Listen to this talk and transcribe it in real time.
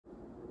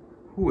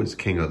Who is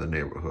king of the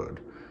neighborhood?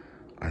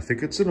 I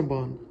think it's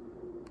Cinnabon.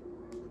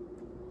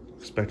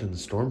 Expecting the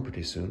storm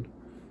pretty soon.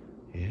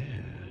 Yeah.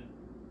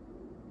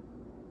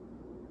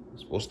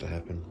 It's supposed to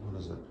happen. What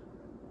is it?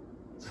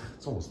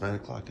 It's almost 9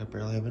 o'clock. I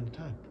barely have any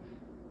time.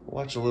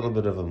 Watch a little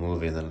bit of a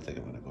movie and then I think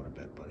I'm gonna go to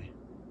bed, buddy.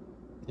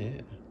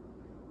 Yeah.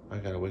 I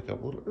gotta wake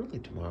up a little early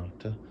tomorrow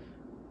to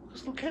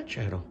this little cat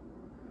shadow.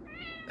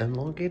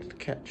 Elongated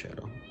cat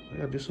shadow. I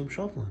gotta do some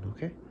shoveling,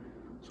 okay?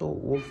 So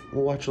we'll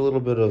watch a little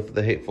bit of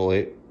The Hateful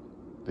Eight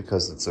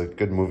because it's a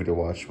good movie to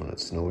watch when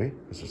it's snowy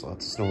because there's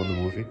lots of snow in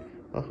the movie.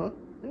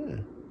 Yeah.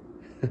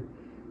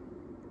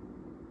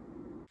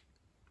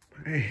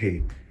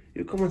 Hey,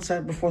 you come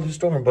inside before the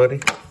storm, buddy.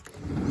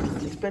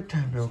 It's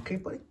bedtime now, okay,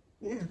 buddy?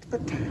 Yeah, it's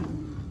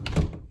bedtime.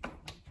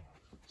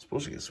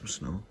 Supposed to get some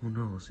snow. Who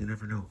knows? You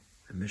never know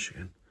in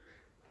Michigan.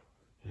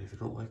 And if you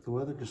don't like the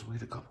weather, just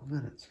wait a couple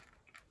minutes.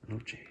 It'll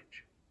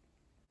change.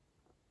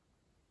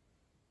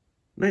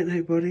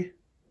 Night-night, buddy.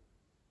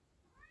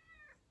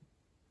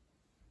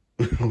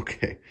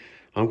 Okay,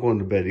 I'm going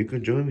to bed. You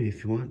can join me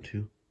if you want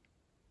to.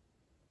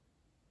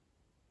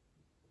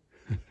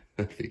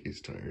 I think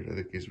he's tired. I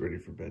think he's ready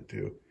for bed,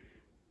 too.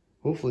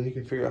 Hopefully he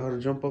can figure out how to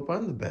jump up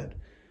on the bed.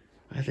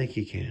 I think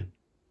he can.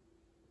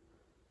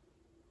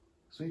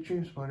 Sweet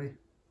dreams, buddy.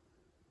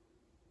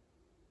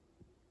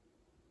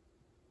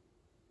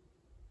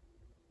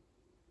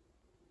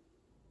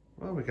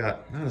 Well, we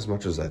got not as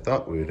much as I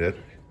thought we did.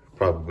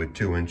 Probably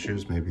 2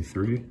 inches, maybe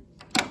 3.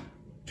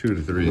 2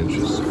 to 3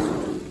 inches.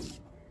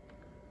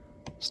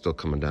 Still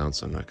coming down,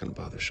 so I'm not going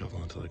to bother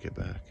shoveling until I get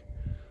back.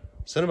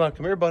 Cinnabon,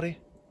 come here, buddy.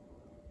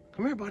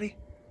 Come here, buddy.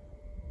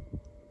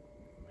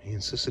 He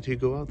insisted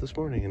he'd go out this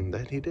morning, and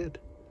that he did.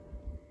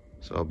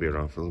 So I'll be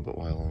around for a little bit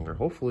while longer.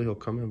 Hopefully he'll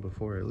come in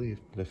before I leave,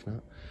 but if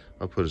not,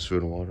 I'll put his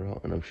food and water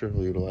out, and I'm sure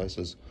he'll utilize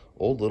his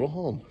old little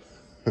home.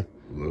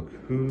 Look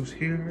who's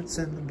here at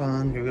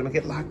Cinnabon. You're gonna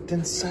get locked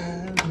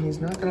inside, and he's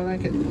not gonna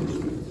like it.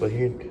 But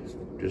he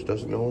just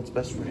doesn't know what's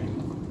best for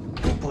him.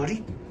 Hey,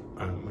 buddy,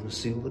 I'm gonna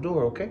seal the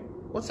door, okay?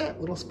 What's that,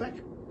 little speck?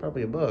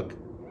 Probably a bug.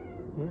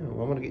 Yeah,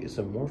 well, I'm gonna get you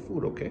some more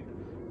food, okay?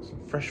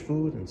 Some fresh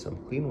food and some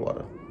clean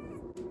water.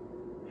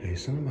 Hey,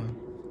 Cinnabon.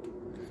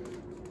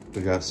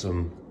 We got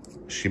some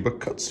Sheba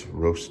Cuts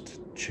roast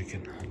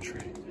chicken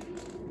entree.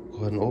 Go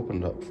ahead and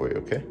open it up for you,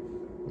 okay?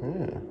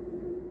 Yeah.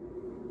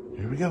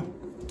 Here we go.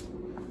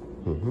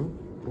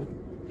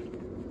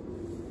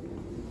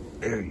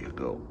 There you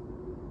go.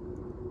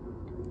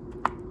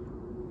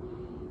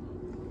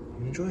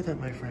 Enjoy that,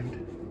 my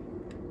friend.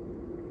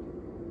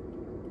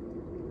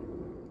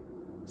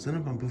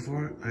 Cinnabon,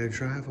 before I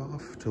drive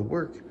off to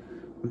work,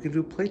 we can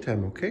do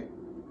playtime, okay?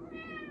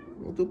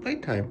 We'll do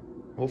playtime.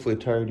 Hopefully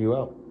it tired you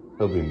out.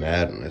 He'll be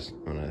mad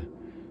when I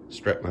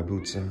strap my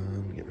boots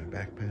on, get my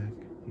backpack.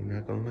 You're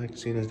not gonna like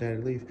seeing his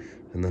daddy leave.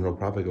 And then he'll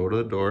probably go to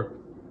the door.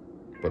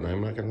 But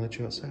I'm not gonna let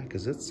you outside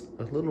because it's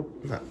a little,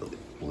 not really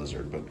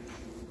blizzard, but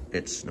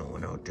it's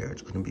snowing out there.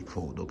 It's gonna be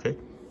cold, okay?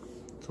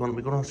 So why don't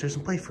we go downstairs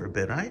and play for a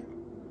bit, all right?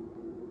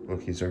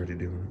 Look, he's already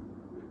doing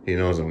it. He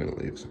knows I'm gonna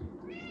leave, so.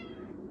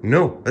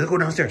 No, let's go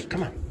downstairs,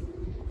 come on.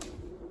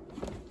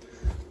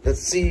 Let's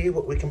see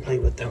what we can play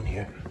with down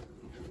here.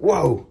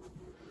 Whoa,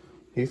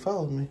 he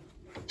followed me.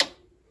 All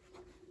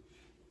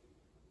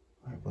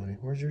right, buddy,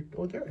 where's your,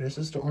 oh, there it is.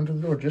 It's under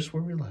the door, just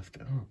where we left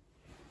it, huh?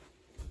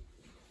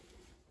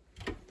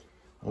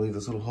 I'll leave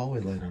this little hallway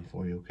light on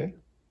for you, okay?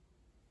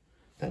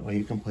 That way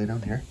you can play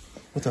down here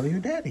without your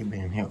daddy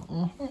being here.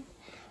 Oh,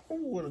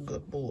 what a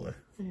good boy.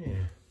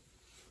 Yeah.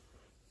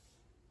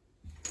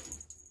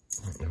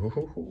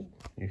 Oh,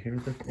 you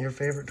hear your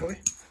favorite toy?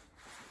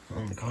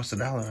 It costs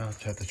 $1. I'll have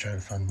to try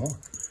to find more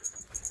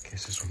in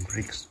case this one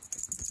breaks.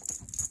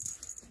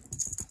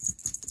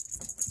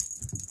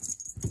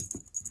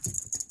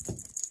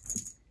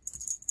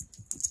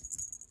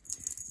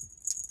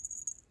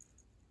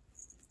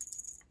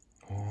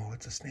 Oh,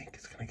 it's a snake.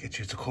 It's gonna get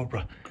you. It's a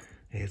cobra.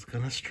 It's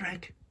gonna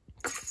strike.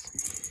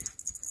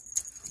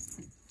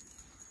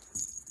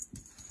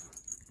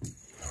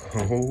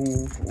 Oh,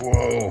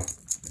 whoa.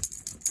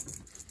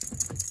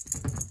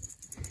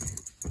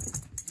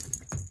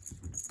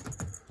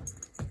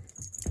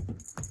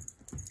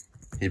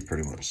 He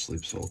pretty much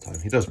sleeps the whole time.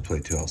 He does play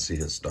too. I'll see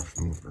his stuff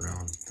moving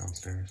around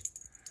downstairs.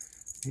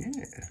 Yeah,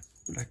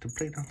 you like to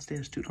play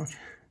downstairs too, don't you?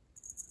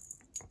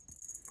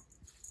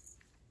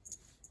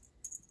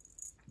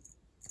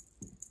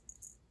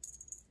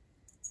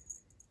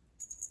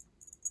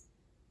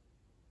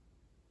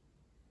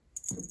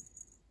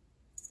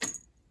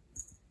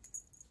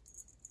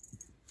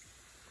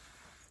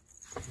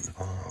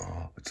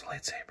 Oh, it's a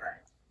lightsaber.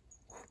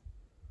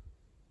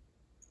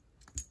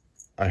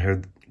 I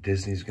heard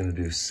Disney's going to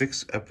do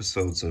 6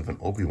 episodes of an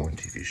Obi-Wan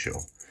TV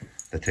show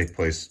that take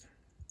place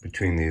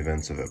between the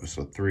events of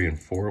episode 3 and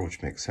 4,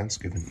 which makes sense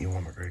given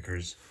Ewan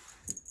McGregor's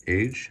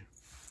age.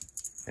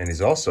 And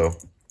he's also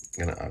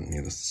going to,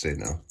 needless to say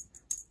now,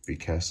 be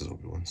cast as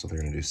Obi-Wan. So they're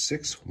going to do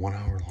 6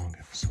 one-hour-long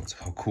episodes.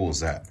 How cool is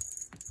that?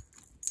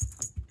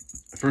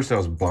 At first I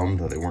was bummed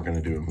that they weren't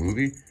going to do a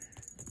movie,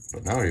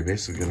 but now you're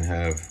basically going to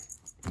have,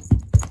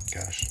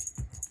 gosh,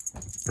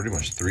 pretty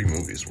much 3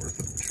 movies worth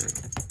of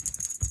material.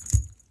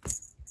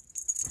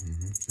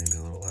 Maybe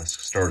a little less.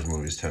 Star Wars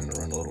movies tend to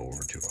run a little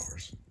over 2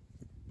 hours.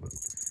 But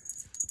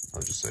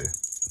I'll just say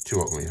 2,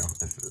 you know,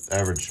 if the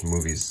average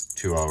movie's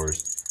 2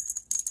 hours,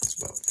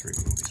 it's about 3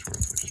 movies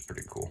worth, which is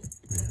pretty cool.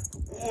 Yeah.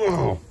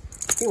 Whoa!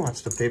 He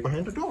wants to stay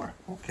behind the door.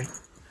 Okay.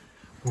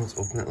 Well, let's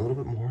open it a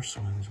little bit more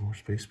so there's more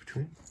space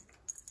between.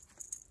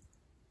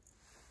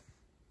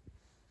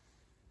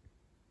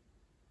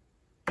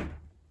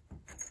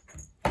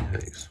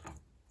 Thanks.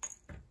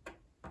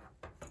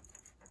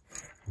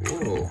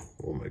 Whoa.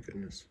 Oh my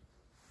goodness.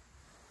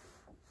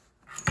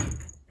 I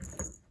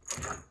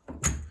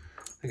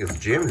think it's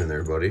jammed in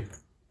there, buddy.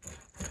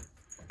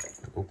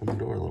 Open the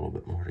door a little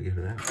bit more to get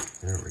it out.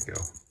 There we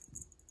go.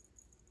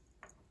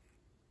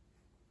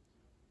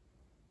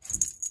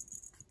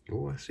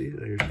 Oh, I see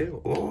your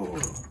tail. Oh!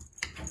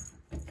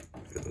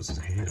 It was his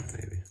hand,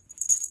 maybe.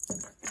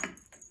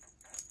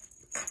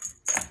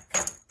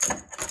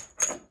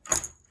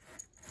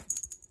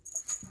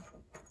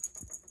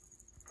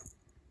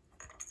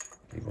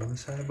 You on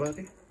this side,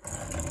 buddy?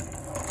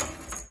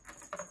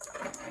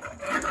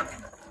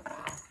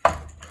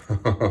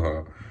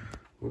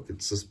 Look,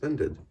 it's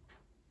suspended.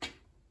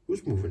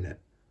 Who's moving that?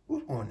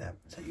 Who's moving that?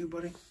 Is that you,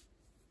 buddy?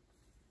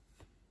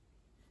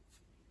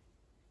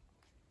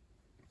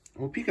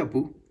 Oh,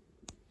 peekaboo.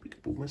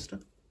 Peekaboo, mister.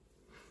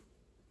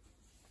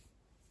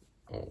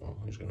 Oh,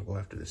 he's gonna go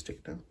after the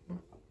stick now.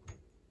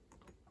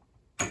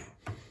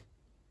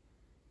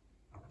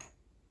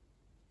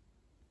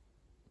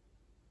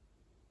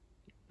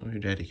 Oh, your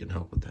daddy can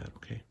help with that,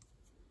 okay?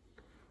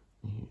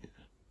 Yeah.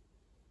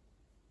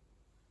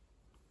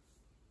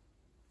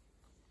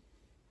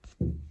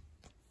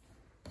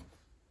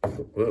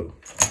 Whoa.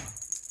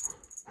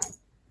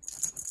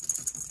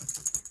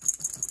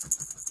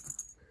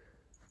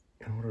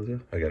 You know what I'll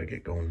do? I gotta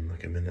get going in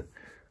like a minute.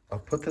 I'll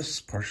put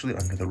this partially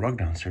under the rug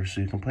downstairs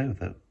so you can play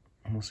with it.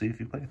 And we'll see if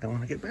you play with it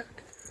when I get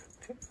back.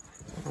 Okay?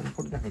 I'm gonna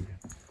put it down again.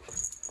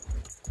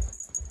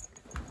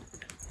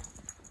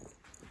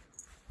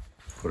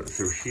 Put it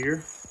through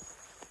here.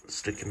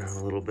 Sticking out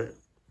a little bit.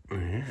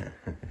 Yeah.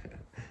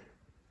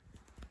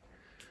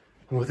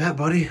 And with that,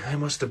 buddy, I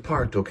must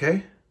depart,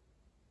 okay?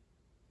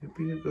 You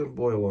be a good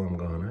boy while I'm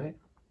gone, right?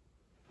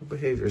 You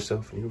behave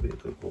yourself and you'll be a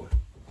good boy.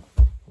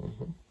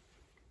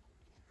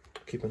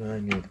 Keep an eye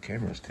on you with the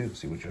cameras too,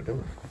 see what you're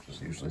doing.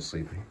 Just usually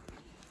sleeping.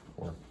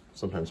 Or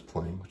sometimes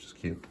playing, which is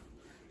cute.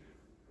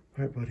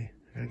 Alright, buddy.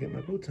 I gotta get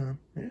my boots on.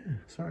 Yeah,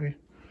 sorry.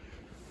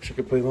 Wish I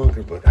could play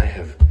longer, but I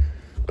have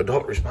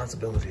adult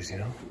responsibilities, you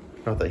know?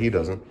 Not that he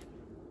doesn't.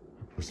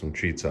 I put some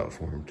treats out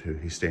for him too.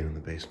 He's staying in the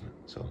basement,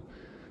 so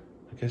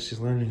I guess he's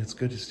learning it's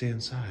good to stay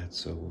inside,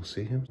 so we'll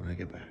see him when I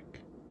get back.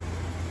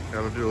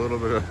 Gotta do a little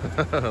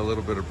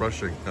bit of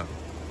brushing now.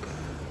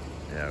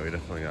 Yeah, we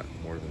definitely got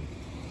more than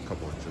a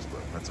couple inches, but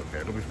that's okay.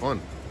 It'll be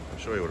fun. I'll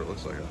show you what it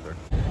looks like out there.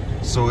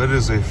 So it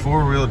is a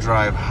 4-wheel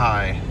drive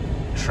high,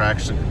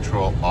 traction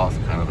control off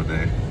kind of a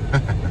day.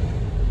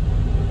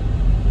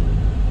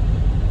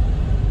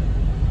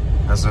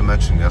 As I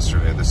mentioned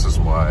yesterday, this is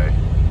why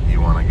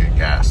you want to get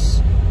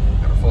gas.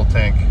 Got a full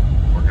tank,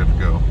 we're good to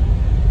go.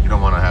 You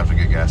don't want to have to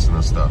get gas in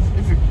this stuff.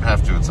 If you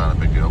have to, it's not a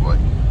big deal, but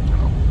you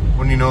know,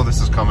 when you know this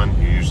is coming,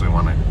 you usually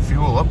want to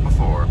fuel up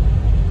before.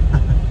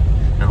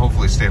 And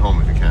hopefully stay home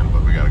if you can,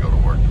 but we gotta go to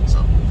work,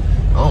 so.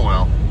 Oh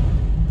well.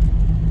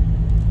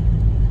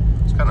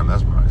 It's kind of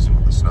mesmerizing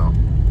with the snow.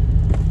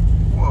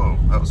 Whoa,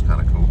 that was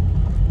kind of cool.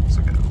 It's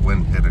like a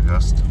wind hit a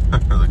gust,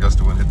 or the gust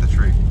of wind hit the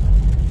tree.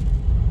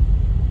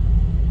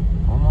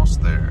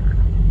 Almost there.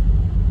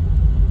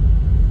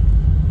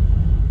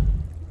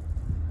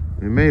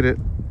 We made it.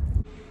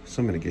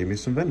 Somebody gave me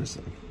some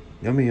venison.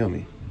 Yummy,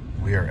 yummy.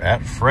 We are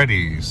at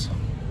Freddy's.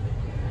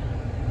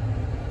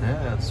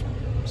 Yeah, it's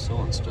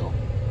still.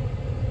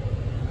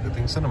 Good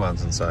thing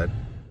Cinnabon's inside.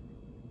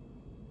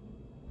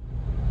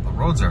 The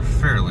roads are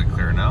fairly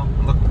clear now.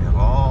 Look, we have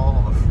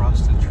all the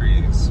frosted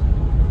trees.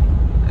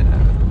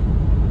 Yeah.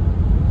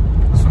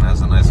 This one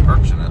has a nice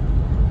arch in it.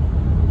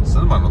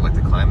 Cinnabon would like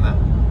to climb that.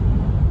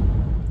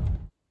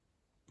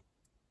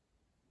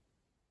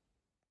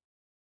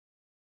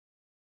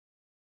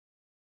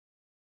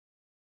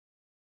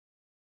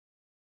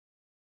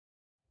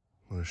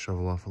 I'm gonna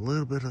shovel off a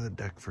little bit of the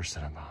deck for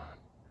Cinnabon.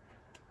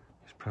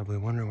 He's probably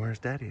wondering where his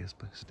daddy is,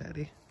 but his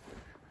daddy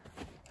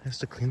has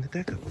to clean the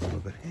deck up a little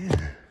bit.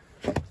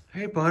 Yeah.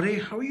 Hey, buddy,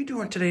 how are you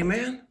doing today,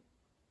 man?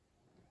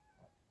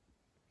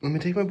 Let me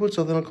take my boots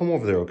off, then I'll come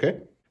over there, okay?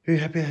 Are you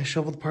happy I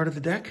shoveled part of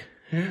the deck?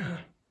 Yeah.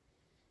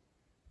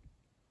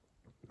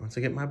 Once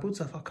I get my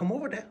boots off, I'll come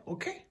over there,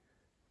 okay?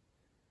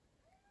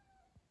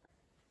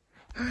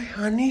 Hi,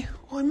 honey.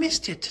 Oh, I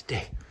missed you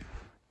today.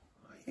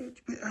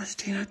 I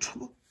staying out of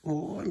trouble?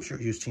 Oh, I'm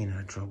sure you're staying out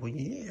of trouble,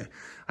 yeah.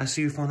 I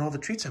see you found all the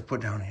treats I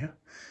put down here.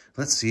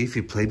 Let's see if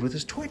he played with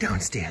his toy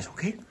downstairs,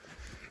 okay?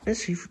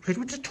 Let's see if he played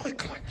with his toy.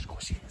 Come on, let's go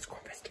see. Let's go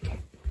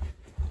investigate.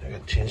 I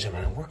gotta change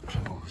my work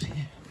clothes,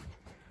 yeah.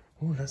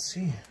 Oh, let's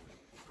see.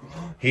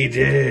 He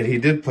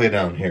did play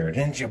down here,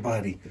 didn't you,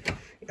 buddy?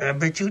 I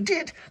bet you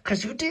did,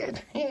 because you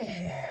did,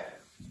 yeah.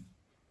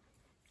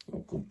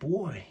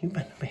 boy. You've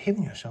been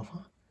behaving yourself, huh?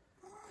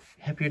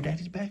 Happy your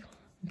daddy's back?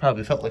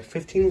 Probably felt like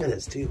 15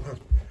 minutes to you, huh?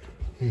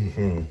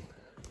 Mm-hmm.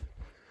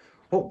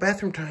 Oh,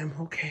 bathroom time.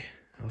 Okay,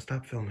 I'll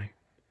stop filming.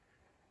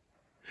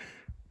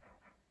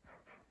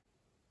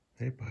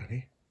 Hey,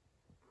 buddy.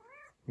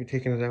 You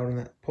taking it out on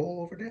that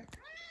pole over there?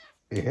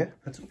 Yeah,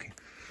 that's okay.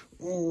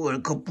 Oh, what a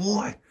good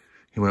boy.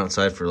 He went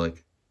outside for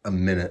like a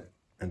minute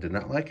and did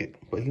not like it,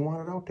 but he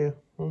wanted out there.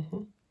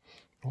 Mm-hmm.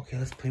 Okay,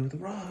 let's play with the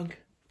rug.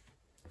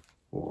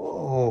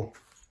 Whoa.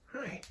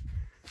 Hi.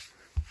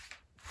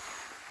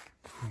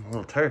 I'm a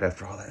little tired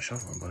after all that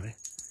shoveling, buddy.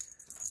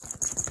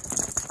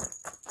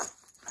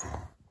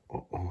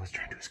 Oh, he's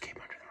trying to escape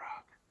under the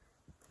rock.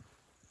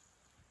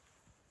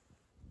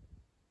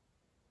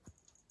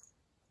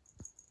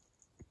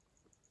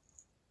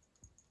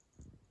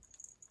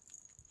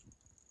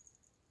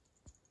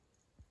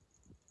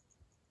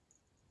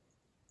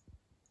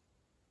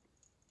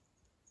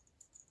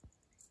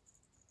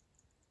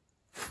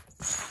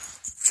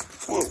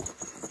 Whoa.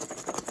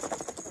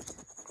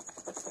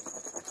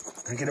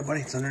 Gotta get it,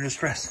 buddy. It's under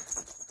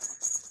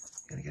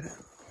distress. Gotta get it.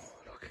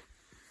 Oh, look.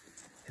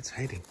 It's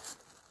hiding.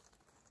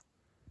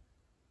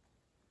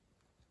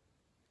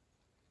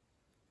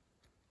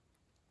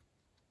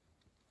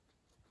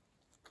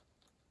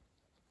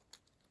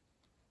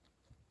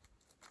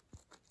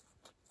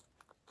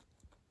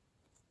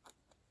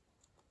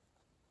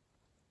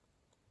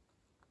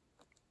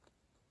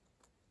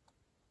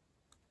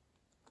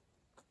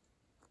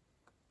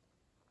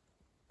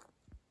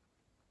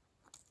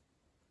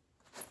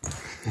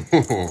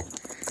 Can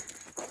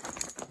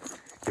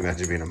you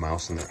imagine being a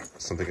mouse and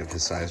something of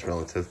his size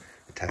relative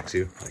attacks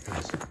you like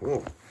this?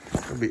 Whoa,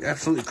 that'd be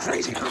absolutely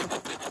crazy.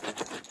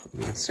 That'd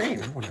be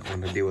insane. I wouldn't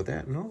want to deal with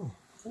that. No.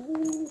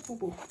 Ooh.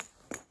 Whoa.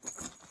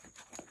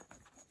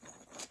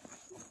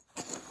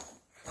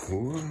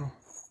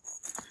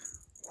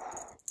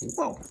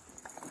 Whoa.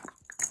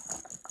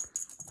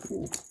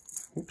 Ooh.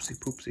 Oopsie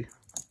poopsie.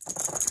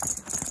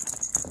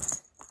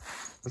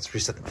 Let's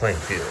reset the playing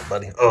field,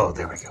 buddy. Oh,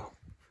 there we go.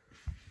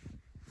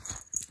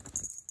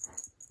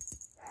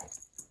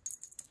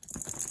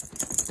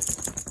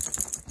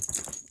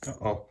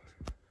 Uh-oh.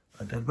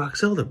 A dead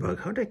box elder bug.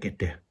 How'd that get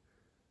there?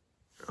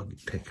 I'll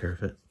take care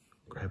of it.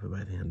 Grab it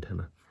by the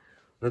antenna.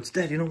 No, it's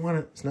dead. You don't want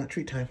it. It's not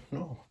treat time.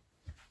 No.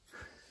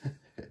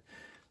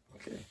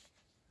 Okay.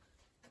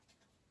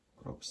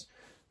 Gross.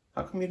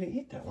 How come you didn't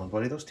eat that one,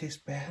 buddy? Those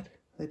taste bad.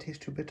 They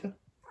taste too bitter.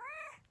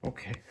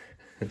 Okay.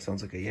 It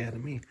sounds like a yeah to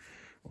me.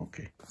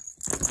 Okay.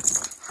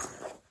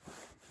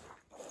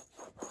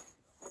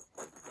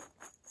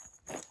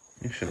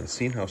 You should have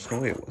seen how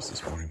snowy it was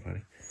this morning,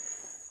 buddy.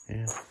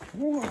 Yeah.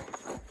 Whoa.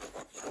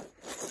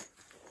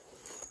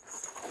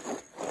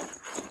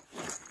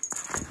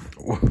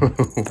 Whoa. I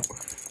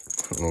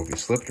don't know if you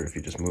slipped or if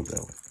you just moved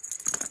that way.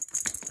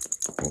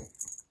 Whoa.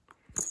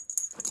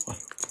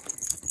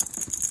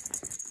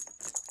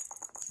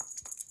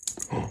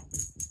 Oh.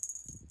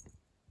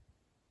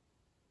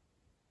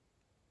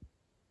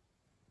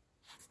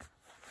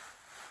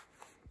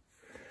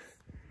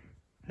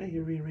 Hey,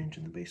 you're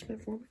rearranging the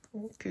basement for me?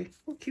 Okay.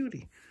 Oh,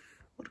 cutie.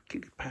 What a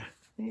cutie pie.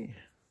 Yeah.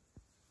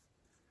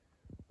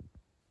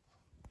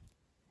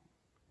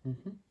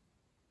 Mm-hmm.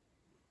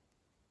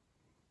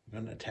 You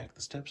gonna attack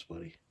the steps,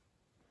 buddy?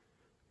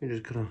 You're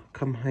just gonna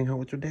come hang out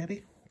with your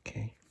daddy?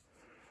 Okay.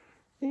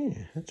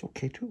 Yeah, that's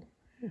okay too.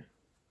 Yeah.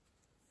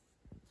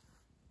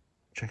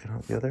 Checking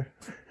out the other.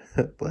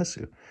 Bless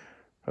you.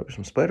 Probably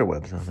some spider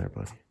webs on there,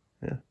 buddy.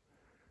 Yeah.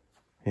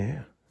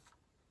 Yeah.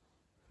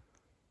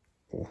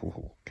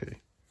 Oh,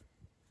 okay.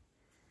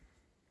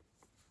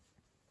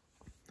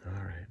 All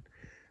right.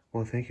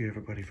 Well, thank you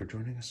everybody for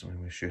joining us. And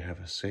we wish you have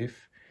a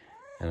safe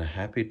and a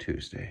happy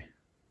Tuesday.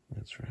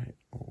 That's right.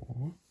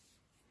 Oh.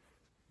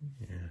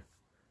 Yeah.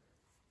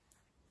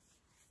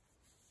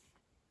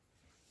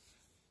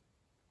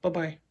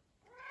 Bye-bye.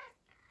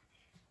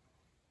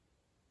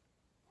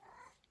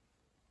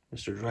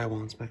 Mr.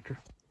 Drywall Inspector.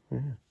 Yeah.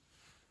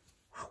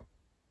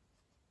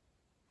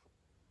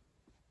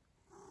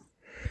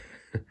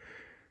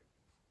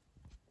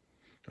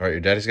 All right, your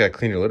daddy's got to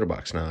clean your litter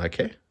box now,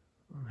 okay?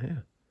 Oh, yeah.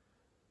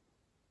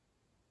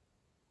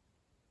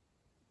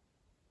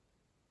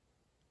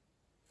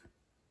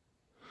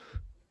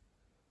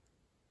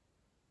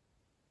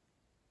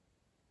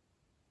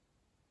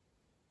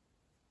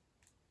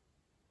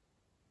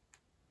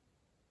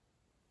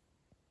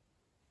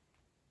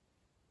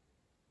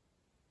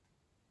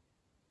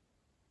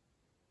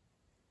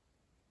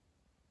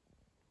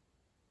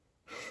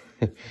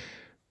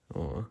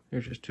 Oh,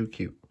 you're just too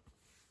cute.